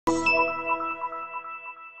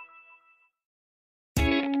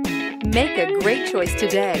Make a great choice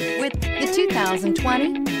today with the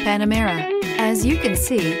 2020 Panamera. As you can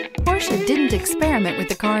see, Porsche didn't experiment with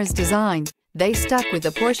the car's design. They stuck with the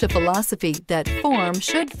Porsche philosophy that form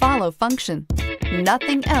should follow function.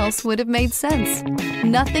 Nothing else would have made sense.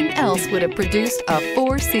 Nothing else would have produced a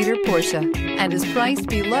four-seater Porsche and is priced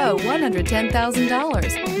below $110,000.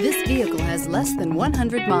 This vehicle has less than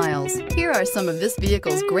 100 miles. Here are some of this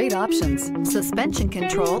vehicle's great options: suspension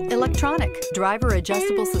control, electronic, driver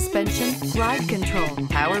adjustable suspension, ride control,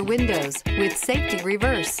 power windows with safety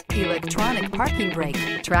reverse, electronic parking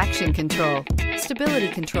brake, traction control, stability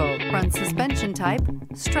control, front suspension type,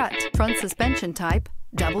 strut, front suspension type,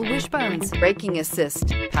 double wishbones, braking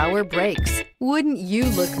assist, power brakes. Wouldn't you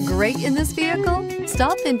look great in this vehicle?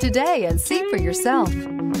 Stop in today and see for yourself.